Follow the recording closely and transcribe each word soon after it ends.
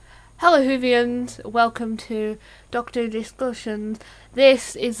Hello Whovians, welcome to Doctor Discussions.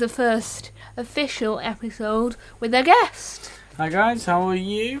 This is the first official episode with a guest. Hi guys, how are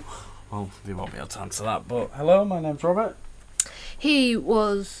you? Well, they won't be able to answer that, but hello, my name's Robert. He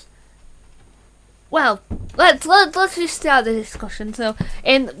was... Well, let's just start the discussion. So,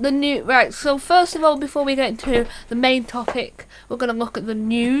 so first of all, before we get into the main topic, we're going to look at the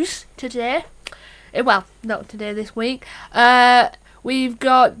news today. Well, not today, this week. We've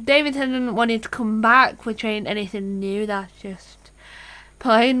got David Tennant wanting to come back, which ain't anything new, that's just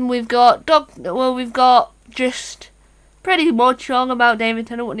plain. We've got just pretty much all about David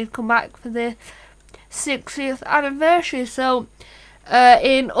Tennant wanting to come back for the 60th anniversary. So,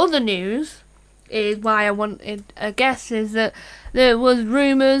 in other news, is why I wanted a guest, is that there was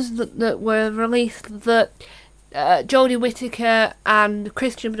rumours that were released that Jodie Whittaker and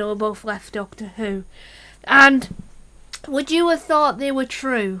Christian Bale both left Doctor Who. And would you have thought they were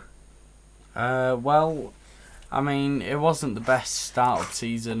true? Well, I mean, it wasn't the best start-up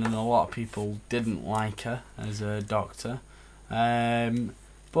season and a lot of people didn't like her as a Doctor.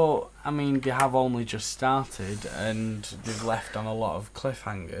 But, I mean, they have only just started and they've left on a lot of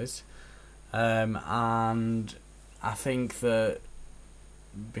cliffhangers. And I think that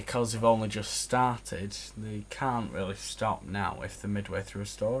because they've only just started, they can't really stop now if they're midway through a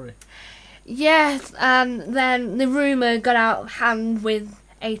story. Yes, and then the rumour got out of hand with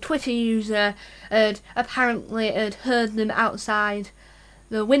a Twitter user had heard them outside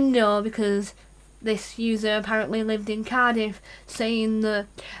the window, because this user apparently lived in Cardiff, saying that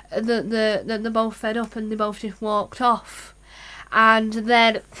they're both fed up and they both just walked off. And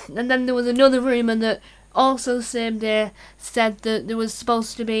then there was another rumour that also same day said that there was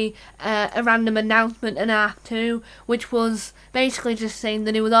supposed to be a random announcement in Act 2, which was basically just saying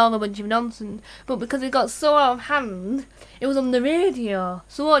that it was all a bunch of nonsense. But because it got so out of hand, it was on the radio.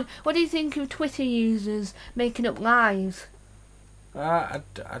 So what do you think of Twitter users making up lies? Well,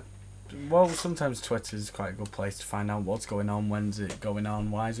 sometimes Twitter is quite a good place to find out what's going on, when's it going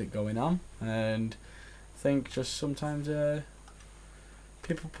on, why is it going on, and I think just sometimes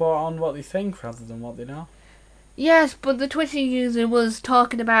people put on what they think rather than what they know. Yes, but the Twitter user was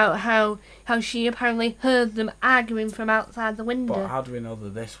talking about how she apparently heard them arguing from outside the window. But how do we know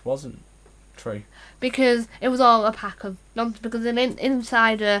that this wasn't true? Because it was all a pack of nonsense, because an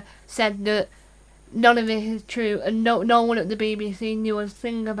insider said that none of it is true and no one at the BBC knew a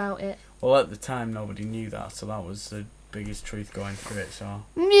thing about it. Well, at the time nobody knew that, so that was the biggest truth going through it, so...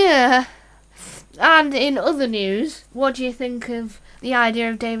 Yeah. And in other news, what do you think of the idea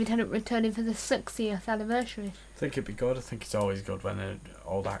of David Tennant returning for the 60th anniversary? I think it'd be good. I think it's always good when an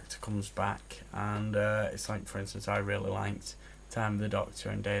old actor comes back, and it's like, for instance, I really liked Time of the Doctor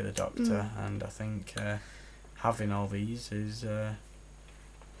and Day of the Doctor, and I think having all these is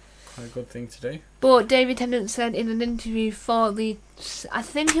quite a good thing to do. But David Tennant said in an interview for I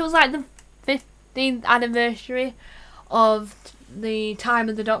think it was like the 15th anniversary of the Time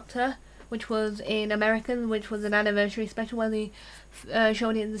of the Doctor, which was in America, which was an anniversary special where they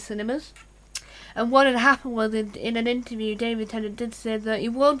showed it in the cinemas. And what had happened was, in an interview, David Tennant did say that he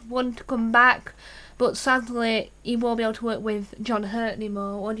would want to come back, but sadly he won't be able to work with John Hurt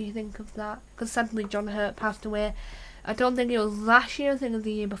anymore. What do you think of that? Because sadly John Hurt passed away. I don't think it was last year, I think it was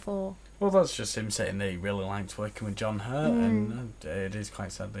the year before. Well, that's just him saying that he really liked working with John Hurt, and it is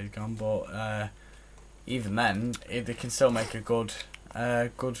quite sad that he's gone, but even then, they can still make a good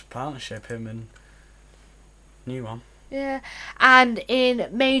partnership, him and new one. Yeah, and in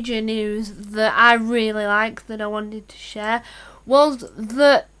major news that I really like, that I wanted to share, was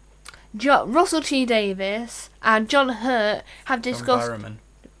that Russell T Davies and John Hurt have discussed... John Barrowman.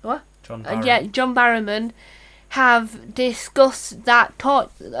 What? John Barrowman. Yeah, John Barrowman have discussed that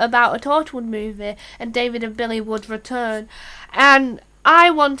about a Torchwood movie, and David and Billy would return. And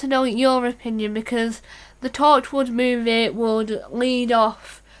I want to know your opinion, because the Torchwood movie would lead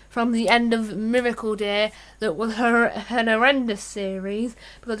off from the end of Miracle Day, that was an horrendous series,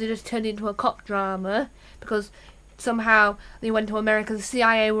 because it just turned into a cop drama, because somehow they went to America, the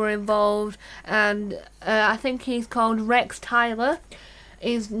CIA were involved, and I think he's called Rex Tyler,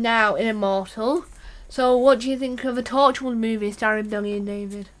 is now immortal. So what do you think of a Torchwood movie starring Billy and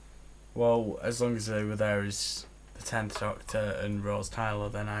David? Well, as long as they were there as the 10th Doctor and Rose Tyler,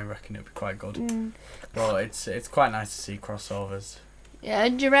 then I reckon it'd be quite good. Well, it's quite nice to see crossovers. Yeah,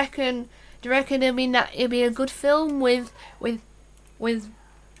 and do you reckon it'll be a good film with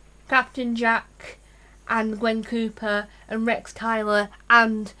Captain Jack and Gwen Cooper and Rex Tyler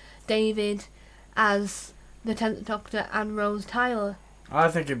and David as the 10th Doctor and Rose Tyler? I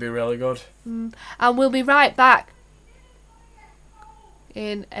think it'd be really good. And we'll be right back.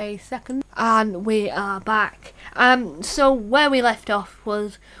 in a second. And we are back. So where we left off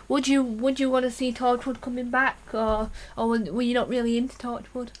was, would you want to see Torchwood coming back, or were you not really into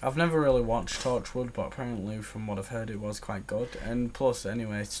Torchwood? I've never really watched Torchwood, but apparently from what I've heard it was quite good. And plus,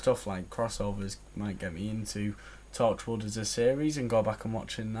 anyway, stuff like crossovers might get me into Torchwood as a series and go back and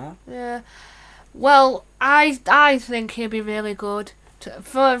watching that. Yeah. Well, I think it'd be really good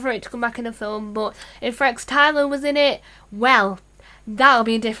for it to come back in a film, but if Rex Tyler was in it, well, that'll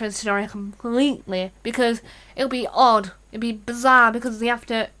be a different story completely, because it'll be odd, it'll be bizarre, because they have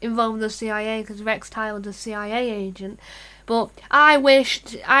to involve the CIA, because Rex Tyler's a CIA agent. But I wish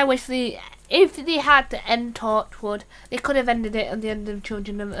if they had to end Torchwood, they could have ended it at the end of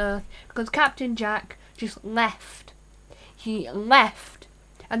Children of Earth, because Captain Jack just left. He left,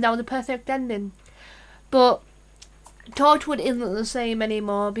 and that was a perfect ending. But Torchwood isn't the same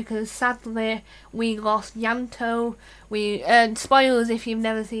anymore, because sadly we lost Yanto. Spoilers if you've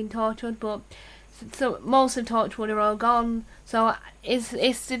never seen Torchwood, but so most of Torchwood are all gone. So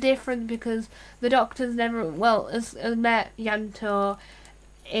it's the difference, because the Doctor's never has met Yanto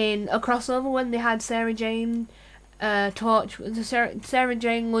in a crossover when they had Sarah Jane, Sarah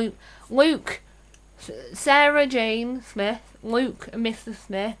Jane, Luke, Sarah Jane Smith, Luke and Mr.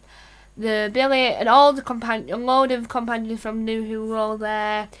 Smith. The Billy and all the a load of companions from New Who were all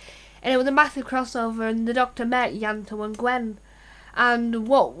there, and it was a massive crossover. And the Doctor met Yanto and Gwen. And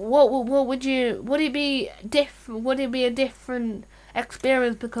what would it be different? Would it be a different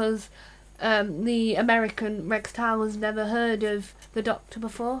experience, because the American Rex Tyler's never heard of the Doctor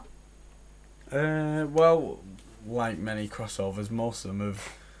before? Well, like many crossovers, most of them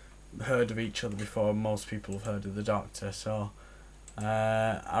have heard of each other before. Most people have heard of the Doctor, so.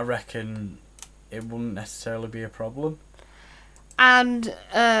 I reckon it wouldn't necessarily be a problem. And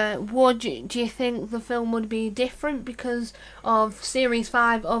do you think the film would be different because of Series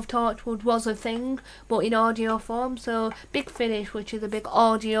 5 of Torchwood was a thing, but in audio form? So Big Finish, which is a big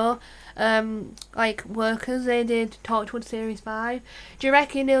audio workers, they did Torchwood Series 5. Do you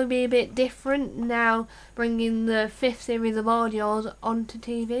reckon it'll be a bit different now, bringing the 5th series of audios onto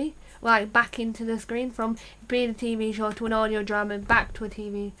TV? Like back into the screen, from being a TV show to an audio drama, back to a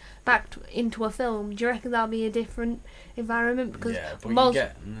TV, into a film. Do you reckon that'll be a different environment? Because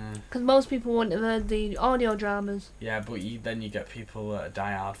most people wouldn't have heard the audio dramas. Yeah, but then you get people that are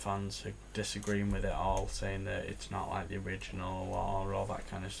diehard fans who disagreeing with it all, saying that it's not like the original or all that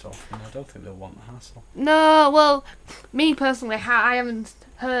kind of stuff. And I don't think they'll want the hassle. No, well, me personally, I haven't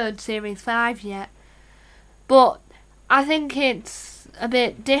heard Series 5 yet, but I think it's a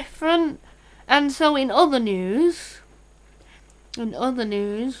bit different. And so in other news,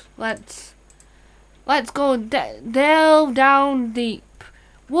 let's go delve down deep.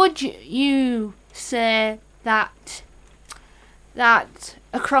 Would you say that a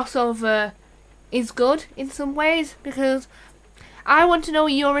crossover is good in some ways? Because I want to know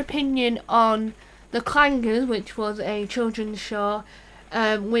your opinion on The Clangers, which was a children's show,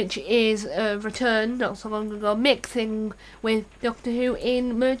 which is returned not so long ago, mixing with Doctor Who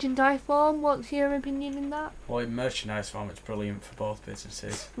in merchandise form. What's your opinion in that? Well, in merchandise form, it's brilliant for both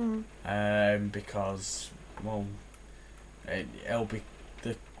businesses. Because, well, it'll be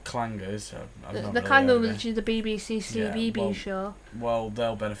the Clangers. The Clangers, which is the BBC CBeebies show. Well,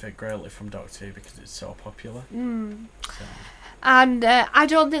 they'll benefit greatly from Doctor Who because it's so popular. So. And I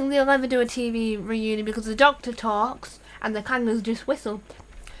don't think they'll ever do a TV reunion, because the Doctor talks and the Clangers just whistle.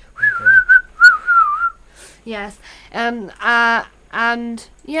 Okay. Yes. And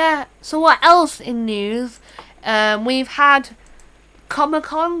yeah. So what else in news? We've had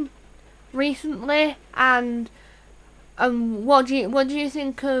Comic-Con recently, and what do you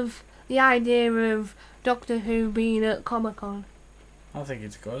think of the idea of Doctor Who being at Comic-Con? I think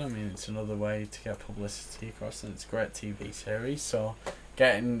it's good. I mean, it's another way to get publicity across, and it's a great TV series. So,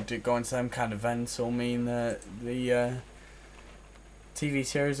 going to them kind of events will mean that the TV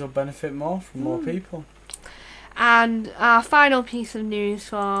series will benefit more from more people. And our final piece of news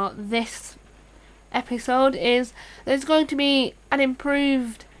for this episode is there's going to be an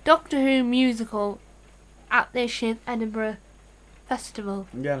improved Doctor Who musical at this year's Edinburgh Festival.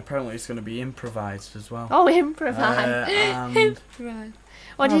 Yeah, and apparently it's going to be improvised as well. Oh, improvised. Improvised.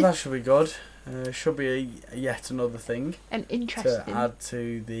 That should be good. Should be yet another thing. And interesting. To add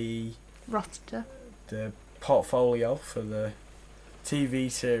to the roster. The portfolio for the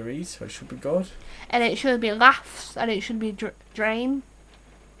TV series, so it should be good. And it should be laughs, and it should be drain.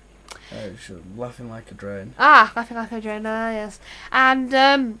 Laughing like a drain. Laughing like a drain, yes.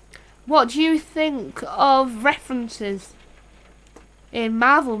 And what do you think of references in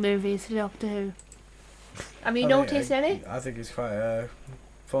Marvel movies to Doctor Who? Have you noticed any? I think it's quite a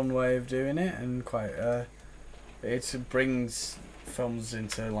fun way of doing it, and quite it brings films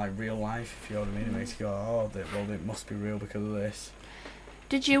into like real life. If you know what I mean, it makes you go, oh, well, it must be real because of this.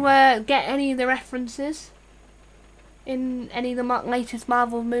 Did you get any of the references in any of the latest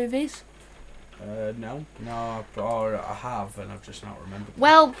Marvel movies? No, or I have, and I've just not remembered.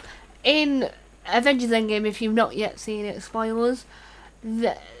 Well, in Avengers Endgame, if you've not yet seen it, spoilers.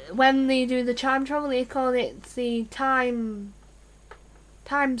 When they do the time travel, they call it the time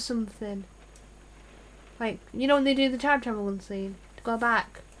something. Like, you know when they do the time travel scene to go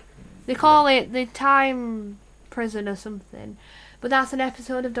back, they call it the time prison or something. But that's an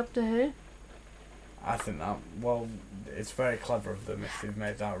episode of Doctor Who. I think that, well, it's very clever of them if they've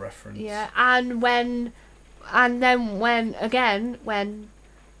made that reference. Yeah, and then when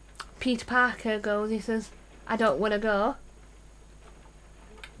Peter Parker goes, he says, "I don't want to go."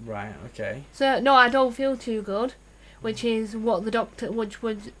 Right. Okay. So no, I don't feel too good, which is what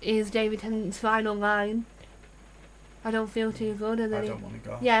is David Tennant's final line. I don't feel too good, and then I don't want to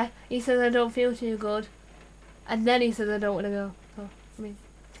go. Yeah, he says I don't feel too good, and then he says I don't want to go. So I mean,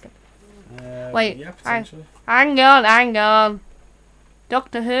 wait, yeah, potentially. hang on.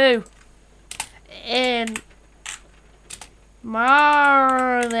 Doctor Who in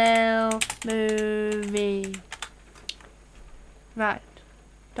Marvel movie. Right.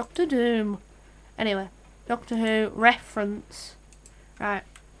 Doctor Doom. Anyway, Doctor Who reference. Right.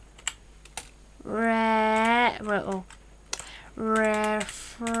 Reference.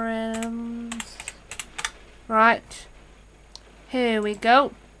 Right. Here we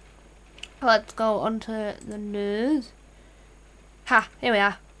go. Let's go onto the news. Ha, here we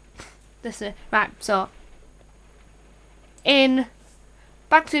are. This is right, so in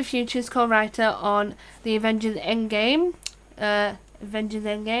Back to the Future's co-writer on the Avengers Endgame, the Avengers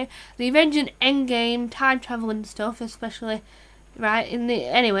Endgame time travel and stuff, especially right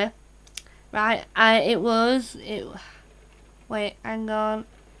wait, hang on.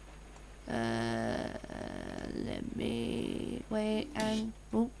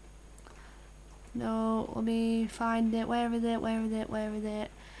 Let me find it. Where is it?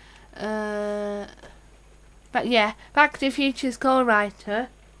 But yeah, Back to the Future's co-writer.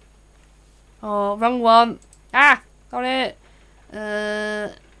 Oh, wrong one. Ah, got it.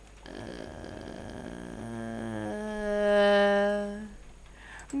 I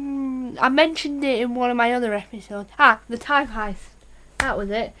mentioned it in one of my other episodes. The Time Heist. That was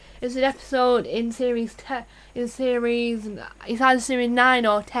it. It's an episode in series it's either series 9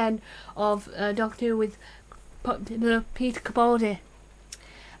 or 10 of Doctor Who with Peter Capaldi.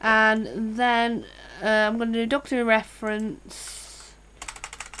 And then I'm going to do Doctor Who reference.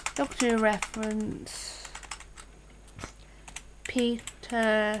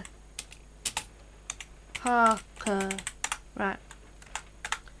 Peter Parker. Right.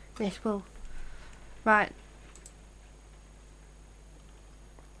 This will. Right.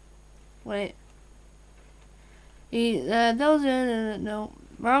 Wait. Those are no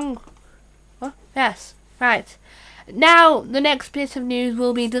wrong. What? Yes. Right. Now the next bit of news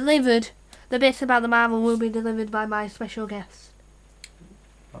will be delivered. The bit about the Marvel will be delivered by my special guest.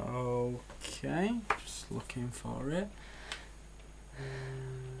 Okay. Just looking for it.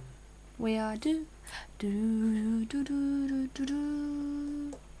 We are do do do do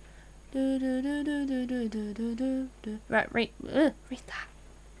do do. Right, read that.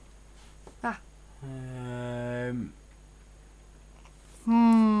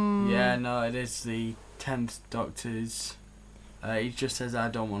 Yeah, no, it is the 10th Doctor's. He just says, I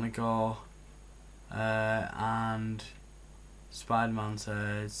don't want to go. And Spider-Man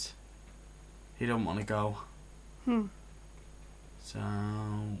says he don't want to go. So,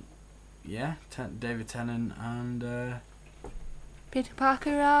 yeah, David Tennant and Peter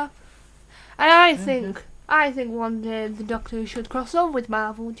Parker are. And I think one day the Doctor should cross over with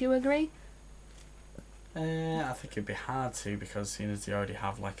Marvel. Do you agree? I think it'd be hard to, because seeing as they already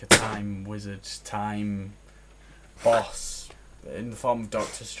have like a time wizard, time boss in the form of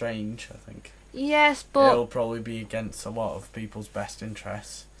Doctor Strange, I think. Yes, but it'll probably be against a lot of people's best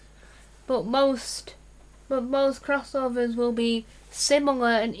interests. But most crossovers will be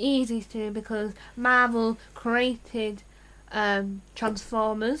similar and easy to, because Marvel created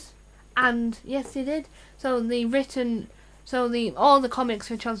Transformers, and yes, they did. So all the comics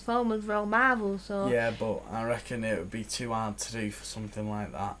for Transformers were all Marvel. So yeah, but I reckon it would be too hard to do for something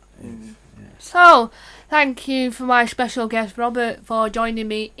like that. So thank you for my special guest Robert for joining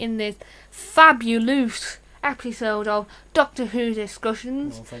me in this fabulous episode of Doctor Who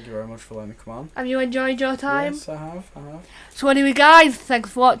Discussions. Well, thank you very much for letting me come on. Have you enjoyed your time? Yes, I have. So anyway guys,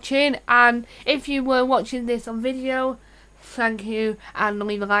 thanks for watching, and if you were watching this on video, thank you, and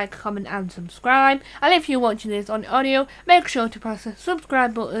leave a like, comment and subscribe. And if you're watching this on audio, make sure to press the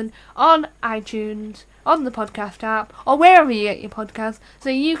subscribe button on iTunes, on the podcast app, or wherever you get your podcasts, so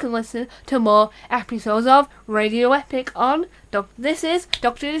you can listen to more episodes of Radio Epic on This is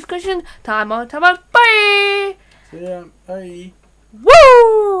Doctor Discussion. Time out. Bye! See ya. Bye. Woo!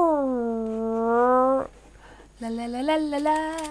 La la la la la la.